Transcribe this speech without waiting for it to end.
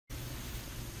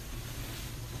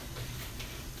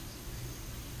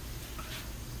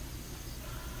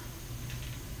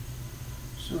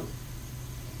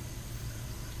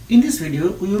In this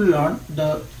video, we will learn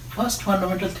the first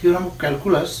fundamental theorem of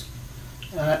calculus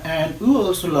and we will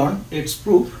also learn its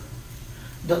proof.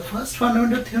 The first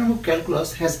fundamental theorem of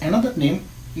calculus has another name.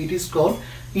 It is called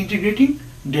integrating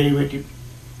derivative.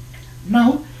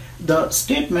 Now, the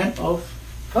statement of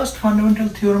first fundamental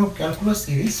theorem of calculus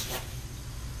is,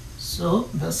 so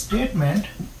the statement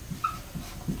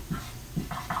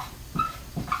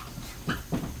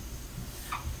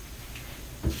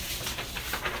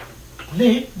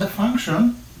let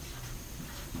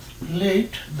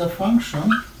the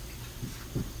function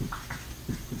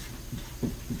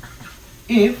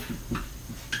f,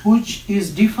 which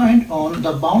is defined on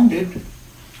the bounded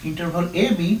interval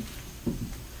AB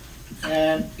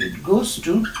and it goes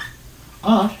to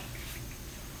R,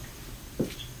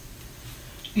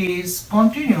 is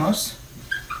continuous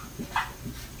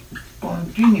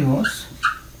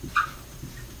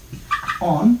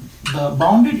on the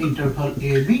bounded interval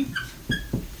AB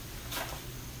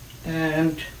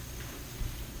and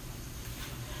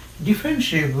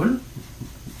differentiable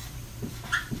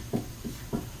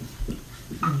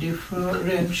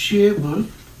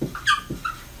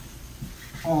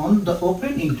on the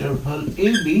open interval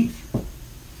AB,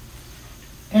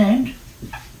 and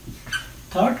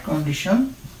third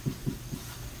condition,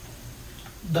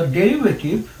 the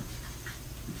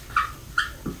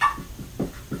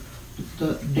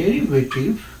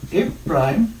derivative f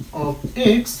prime of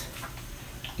x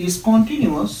is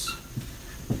continuous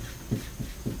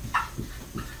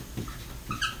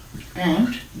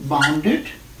and bounded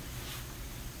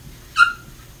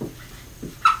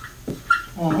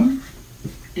on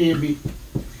AB.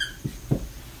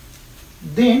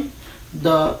 Then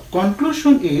the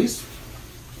conclusion is,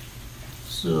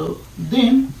 so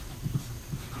then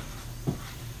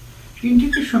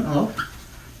integration of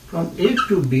from a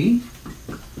to b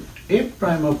f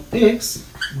prime of x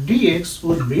dx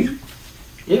would be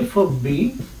f of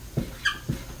b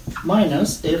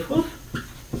minus f of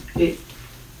a.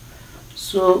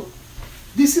 So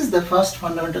this is the first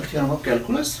fundamental theorem of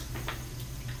calculus,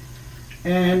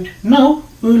 and now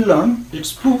we will learn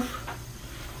its proof.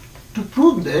 To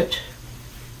prove that,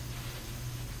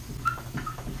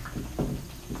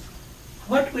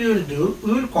 what we will do,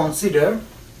 we will consider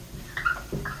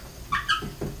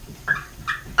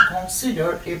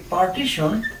a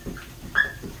partition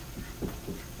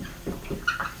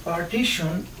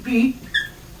P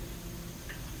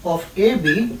of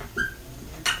AB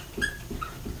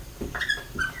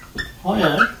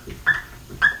where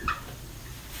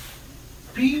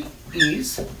P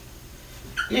is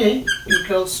A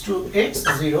equals to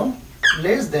x0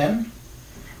 less than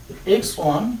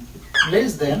x1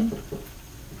 less than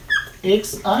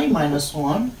xi minus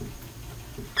 1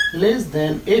 less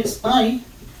than xi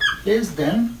less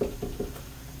than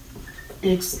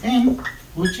xm,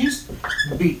 which is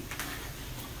b.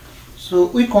 So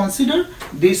we consider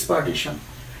this partition.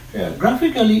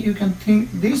 Graphically you can think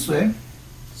this way.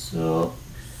 So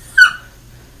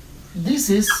this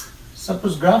is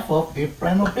suppose graph of f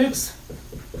prime of x.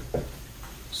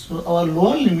 So our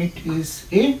lower limit is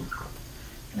a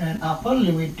and upper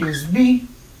limit is b.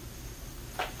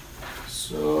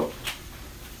 So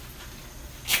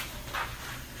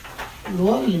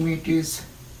lower limit is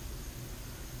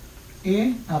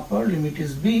a, upper limit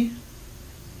is b,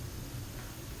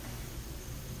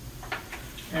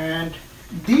 and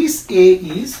this a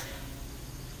is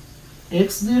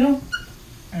x0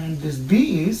 and this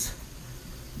b is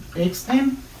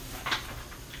xm,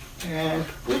 and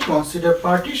we consider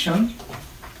partition.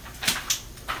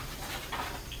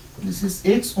 This is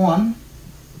x1,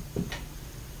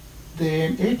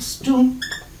 then x2,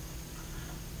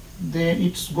 then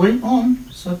it's going on.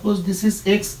 Suppose this is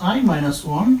xi minus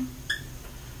 1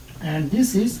 and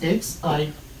this is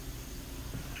xi,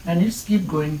 and it's keep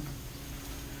going.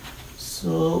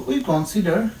 So we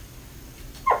consider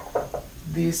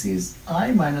this is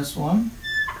I minus 1,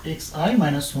 xi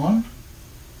minus 1,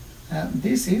 and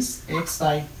this is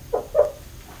xi.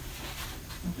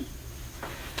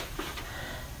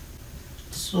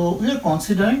 So we are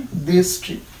considering this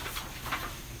tree.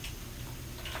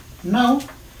 Now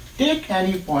take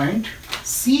any point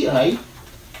Ci,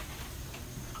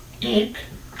 take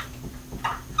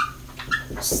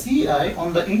Ci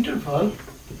on the interval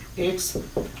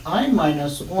xi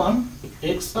minus 1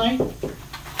 xi.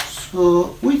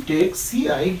 So we take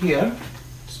Ci here.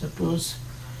 Suppose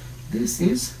this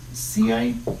is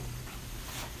Ci.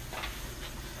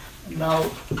 Now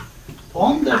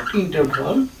on that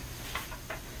interval,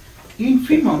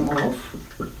 infimum of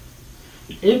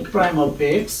f prime of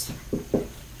x,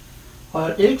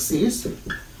 where x is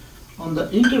on the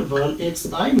interval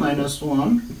xi minus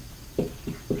 1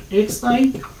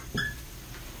 xi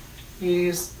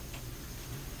is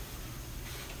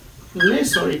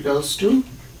less or equals to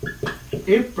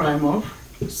f prime of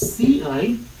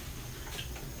ci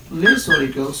less or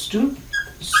equals to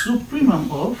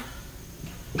supremum of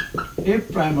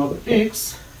f prime of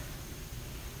x,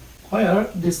 where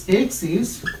this x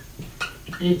is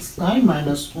xi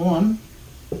minus 1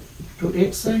 to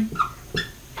xi.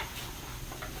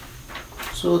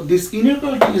 So this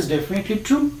inequality is definitely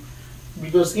true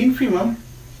because infimum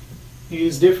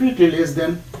is definitely less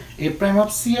than f prime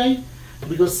of ci,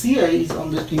 because ci is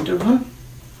on the interval,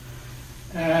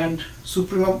 and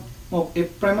supremum of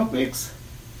f prime of x.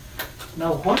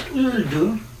 Now what we will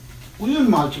do, we will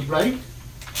multiply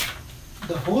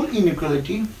the whole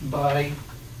inequality by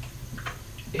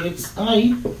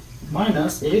xi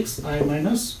minus xi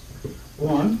minus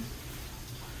 1.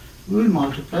 We will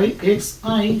multiply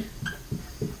xi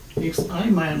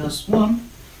minus 1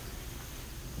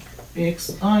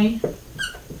 xi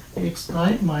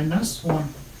minus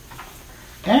 1,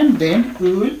 and then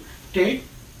we will take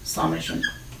summation.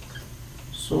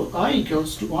 So I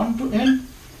equals to 1 to n,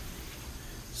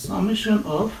 summation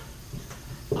of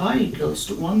I equals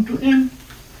to 1 to n,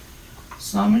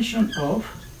 summation of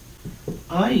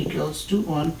I equals to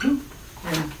 1 to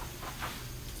n.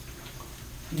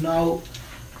 Now,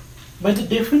 by the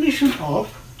definition of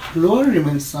lower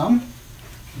Riemann sum,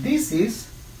 this is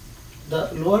the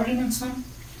lower Riemann sum.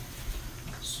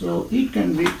 So it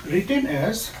can be written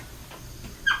as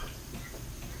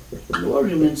lower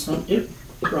Riemann sum f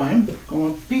prime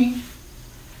comma p,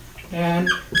 and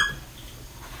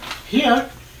here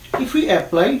if we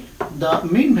apply the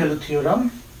mean value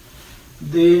theorem,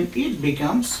 then it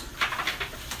becomes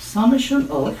summation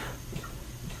of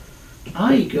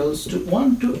I equals to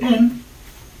 1 to n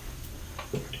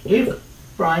f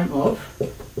prime of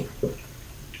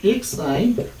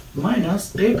xi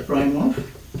minus f prime of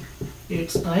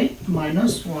xi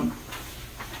minus 1.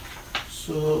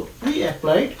 So we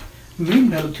applied mean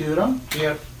value theorem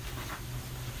here.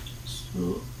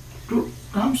 So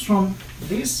comes from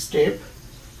this step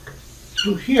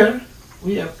to here,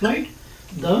 we applied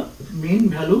the mean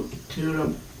value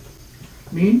theorem.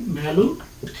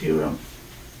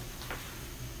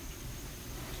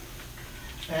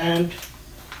 And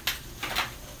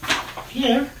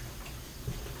here,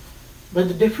 by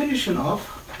the definition of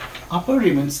upper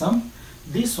Riemann sum,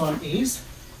 this one is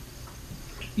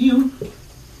u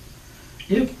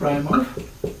f prime of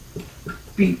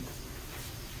p.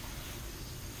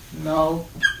 Now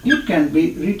it can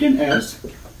be written as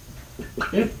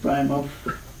f prime of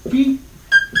p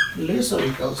less or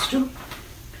equals to,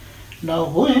 now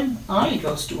when I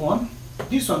equals to 1,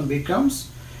 this one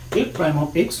becomes f prime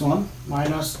of x1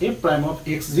 minus f prime of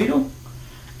x0,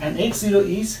 and x0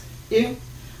 is a,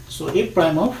 so f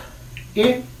prime of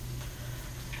a,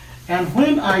 and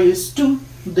when I is 2,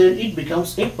 then it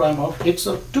becomes f prime of x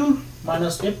of 2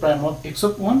 minus f prime of x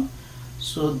of 1.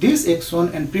 So this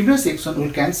x1 and previous x1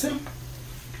 will cancel,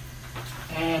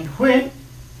 and when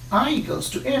I equals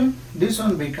to n, this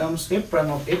one becomes f prime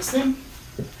of xn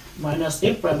minus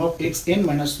f prime of xn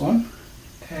minus 1,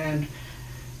 and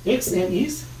xn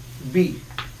is b.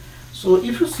 So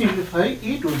if you simplify,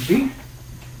 it would be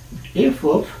f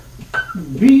of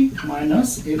b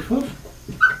minus f of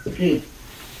a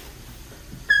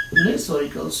less or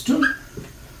equals to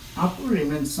upper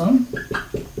Riemann sum.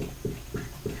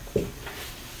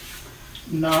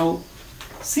 Now,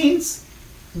 since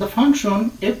the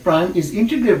function f prime is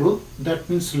integrable, that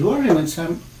means lower Riemann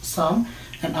sum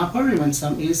and upper Riemann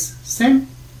sum is same,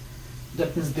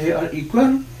 that means they are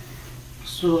equal.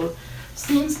 So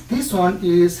since this one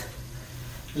is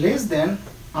less than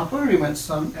upper Riemann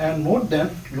sum and more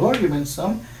than lower Riemann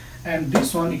sum, and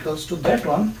this one equals to that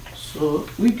one, so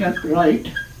we can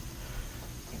write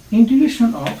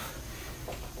integration of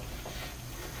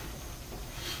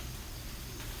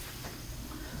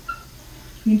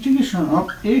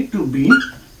a to b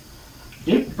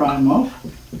f prime of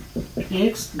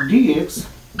x dx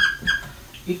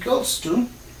equals to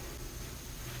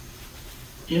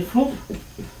f of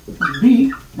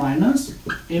b minus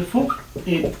f of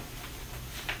a.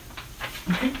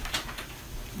 Okay,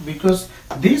 because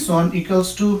this one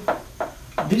equals to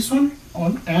this one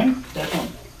and that one.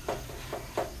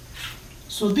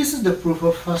 So this is the proof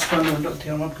of first fundamental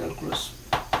theorem of calculus.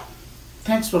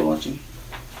 Thanks for watching.